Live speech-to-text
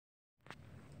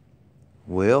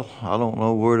Well, I don't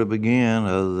know where to begin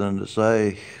other than to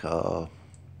say,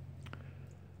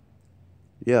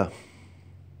 yeah,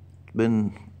 it's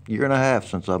been a year and a half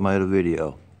since I made a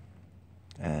video.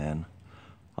 And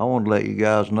I want to let you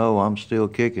guys know I'm still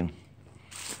kicking.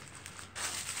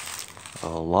 A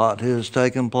lot has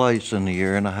taken place in the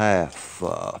year and a half.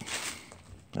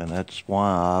 And that's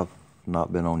why I've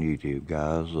not been on YouTube,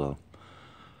 guys. I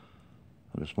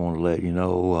just want to let you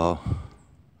know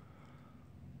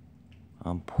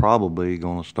I'm probably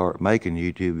going to start making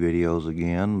YouTube videos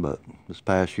again, but this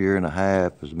past year and a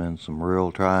half has been some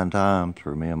real trying times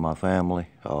for me and my family.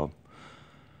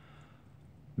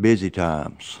 Busy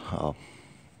times.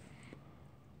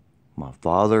 My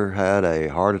father had a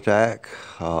heart attack.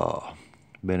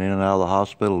 Been in and out of the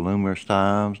hospital numerous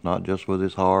times, not just with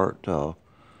his heart.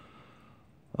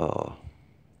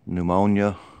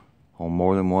 Pneumonia on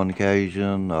more than one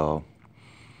occasion.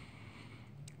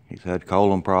 He's had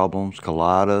colon problems,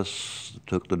 colitis. It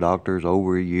took the doctors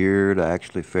over a year to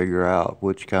actually figure out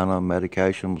which kind of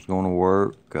medication was going to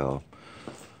work.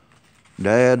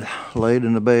 Dad laid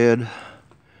in the bed,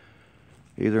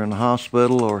 either in the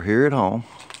hospital or here at home,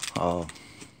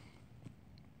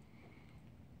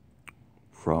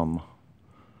 from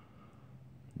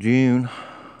June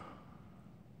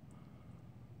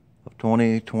of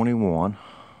 2021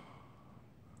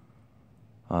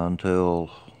 until,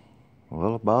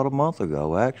 well, about a month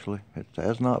ago, actually. It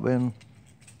has not been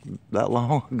that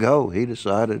long ago. He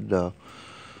decided, I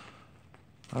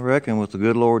reckon with the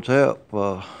good Lord's help,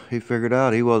 he figured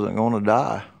out he wasn't going to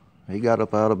die. He got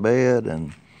up out of bed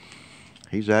and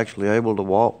he's actually able to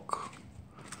walk.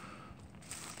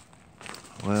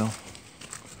 Well,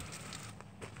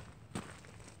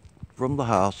 from the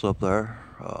house up there,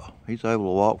 he's able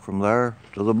to walk from there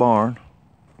to the barn,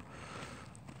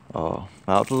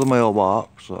 out to the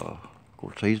mailbox. Of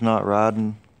course, he's not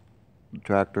riding the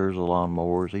tractors, the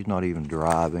lawnmowers. He's not even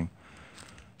driving.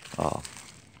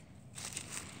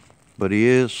 But he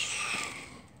is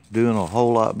doing a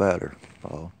whole lot better.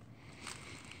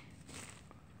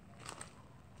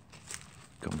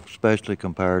 Especially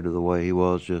compared to the way he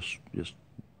was just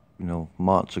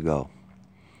months ago.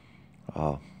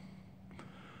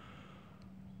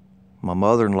 My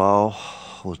mother-in-law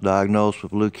was diagnosed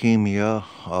with leukemia.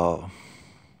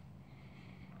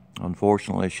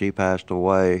 Unfortunately, she passed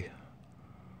away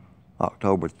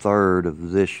October 3rd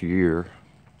of this year.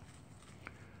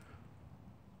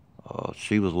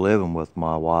 She was living with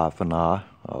my wife and I.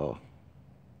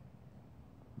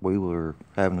 We were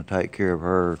having to take care of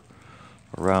her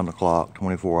around the clock,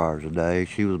 24 hours a day.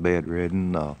 She was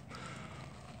bedridden.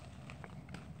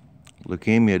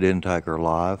 Leukemia didn't take her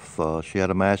life. She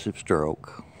had a massive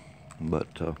stroke.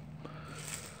 But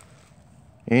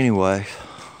anyway,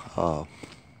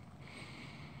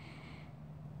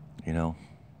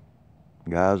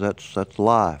 guys, that's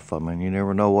life. I mean, you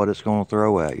never know what it's going to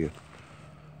throw at you.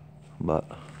 But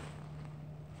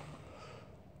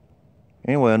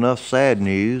anyway, enough sad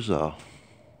news.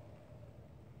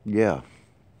 Yeah.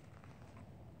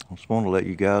 I just want to let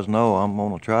you guys know I'm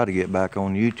going to try to get back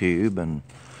on YouTube, and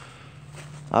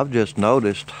I've just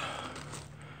noticed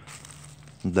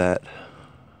that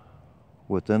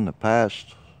within the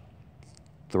past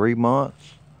 3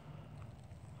 months,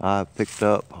 I've picked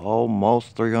up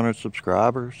almost 300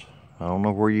 subscribers. I don't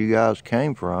know where you guys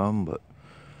came from, but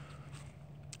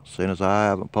seeing as I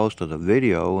haven't posted a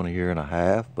video in a year and a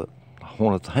half, but I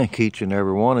want to thank each and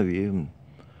every one of you, and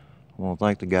I want to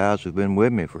thank the guys who've been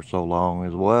with me for so long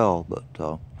as well.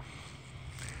 But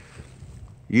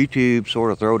YouTube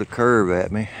sort of throwed a curve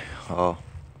at me.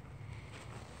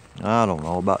 I don't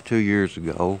know, about 2 years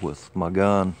ago with my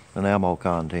gun and ammo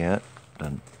content,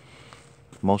 and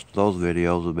most of those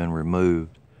videos have been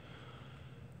removed.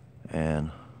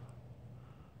 And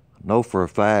I know for a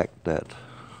fact that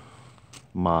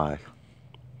my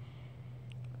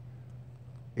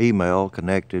email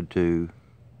connected to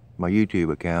my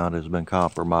YouTube account has been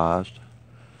compromised.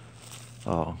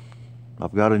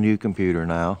 I've got a new computer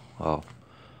now. I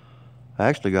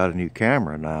actually got a new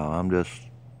camera now. I'm just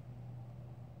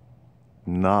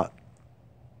not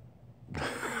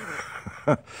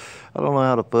I don't know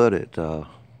how to put it. The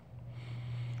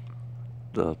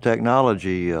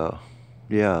technology,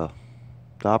 yeah,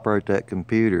 to operate that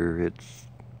computer, it's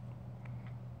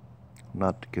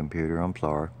not the computer, I'm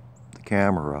sorry, the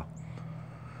camera.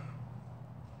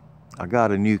 I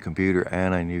got a new computer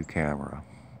and a new camera,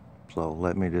 so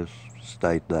let me just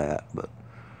state that. But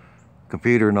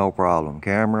computer, no problem.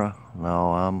 Camera,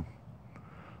 no,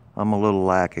 I'm a little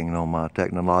lacking on my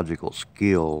technological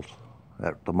skills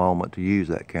at the moment to use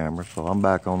that camera, so I'm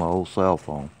back on the old cell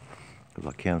phone.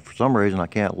 because for some reason I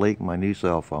can't link my new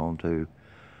cell phone to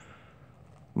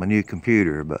my new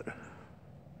computer. But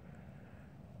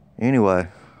anyway,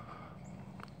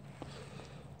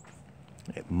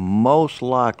 most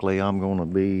likely I'm going to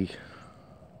be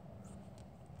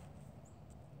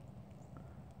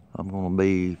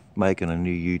making a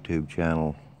new YouTube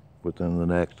channel within the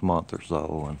next month or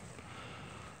so, and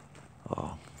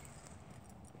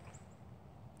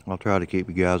I'll try to keep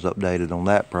you guys updated on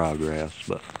that progress.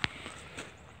 But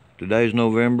today's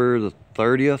November the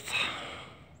 30th,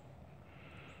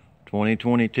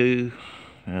 2022,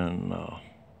 and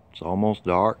it's almost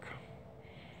dark.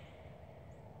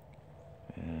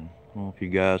 And I don't know if you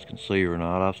guys can see or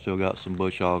not, I've still got some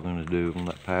bush hogging to do on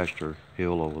that pasture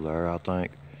hill over there, I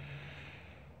think.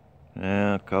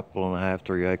 And a couple and a half,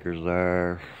 3 acres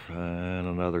there, and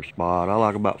another spot. I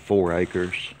like about 4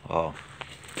 acres.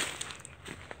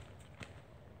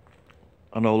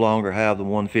 I no longer have the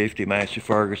 150 Massey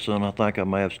Ferguson. I think I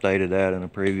may have stated that in a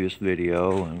previous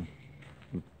video, and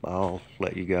I'll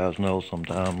let you guys know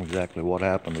sometime exactly what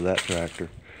happened to that tractor.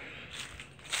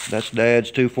 That's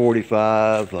Dad's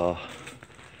 245.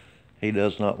 He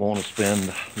does not want to spend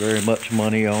very much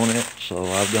money on it, so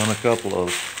I've done a couple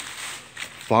of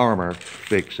farmer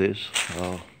fixes,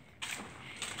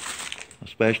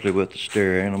 especially with the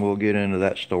steering, and we'll get into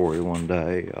that story one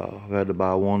day. I've had to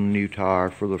buy 1 new tire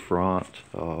for the front.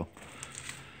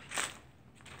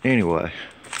 Anyway,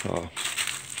 I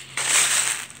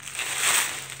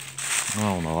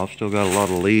don't know, I've still got a lot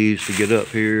of leaves to get up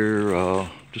here.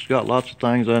 Just got lots of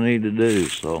things I need to do,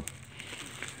 so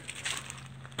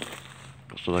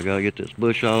I gotta get this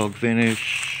bush hog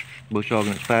finished, bush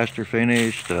hogging its pasture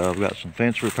finished. I've got some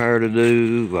fence repair to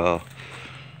do,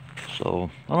 so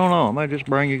I don't know, I might just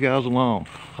bring you guys along,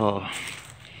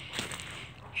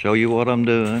 show you what I'm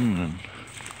doing. And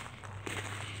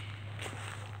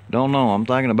don't know, I'm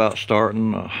thinking about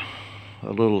starting a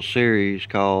little series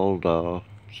called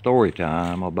Story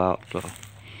Time about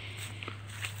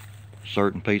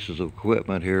certain pieces of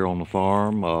equipment here on the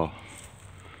farm.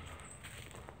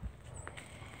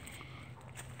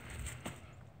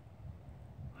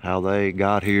 How they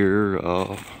got here,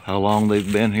 how long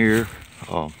they've been here.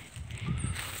 Some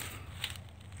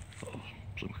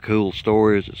cool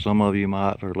stories that some of you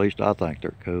might, or at least I think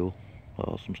they're cool.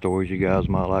 Some stories you guys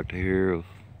might like to hear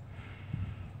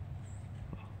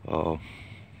of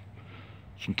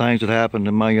some things that happened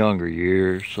in my younger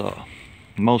years.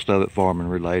 Most of it farming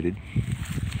related.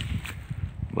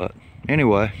 But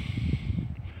anyway,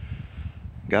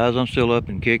 guys, I'm still up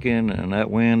and kicking, and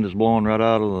that wind is blowing right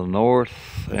out of the north,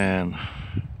 and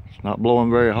it's not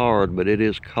blowing very hard, but it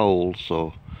is cold,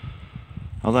 so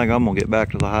I think I'm gonna get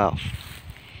back to the house.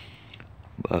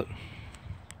 But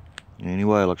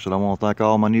anyway, like I said, I want to thank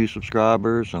all my new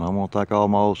subscribers, and I want to thank all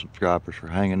my old subscribers for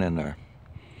hanging in there.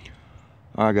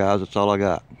 Alright guys, that's all I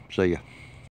got. See ya.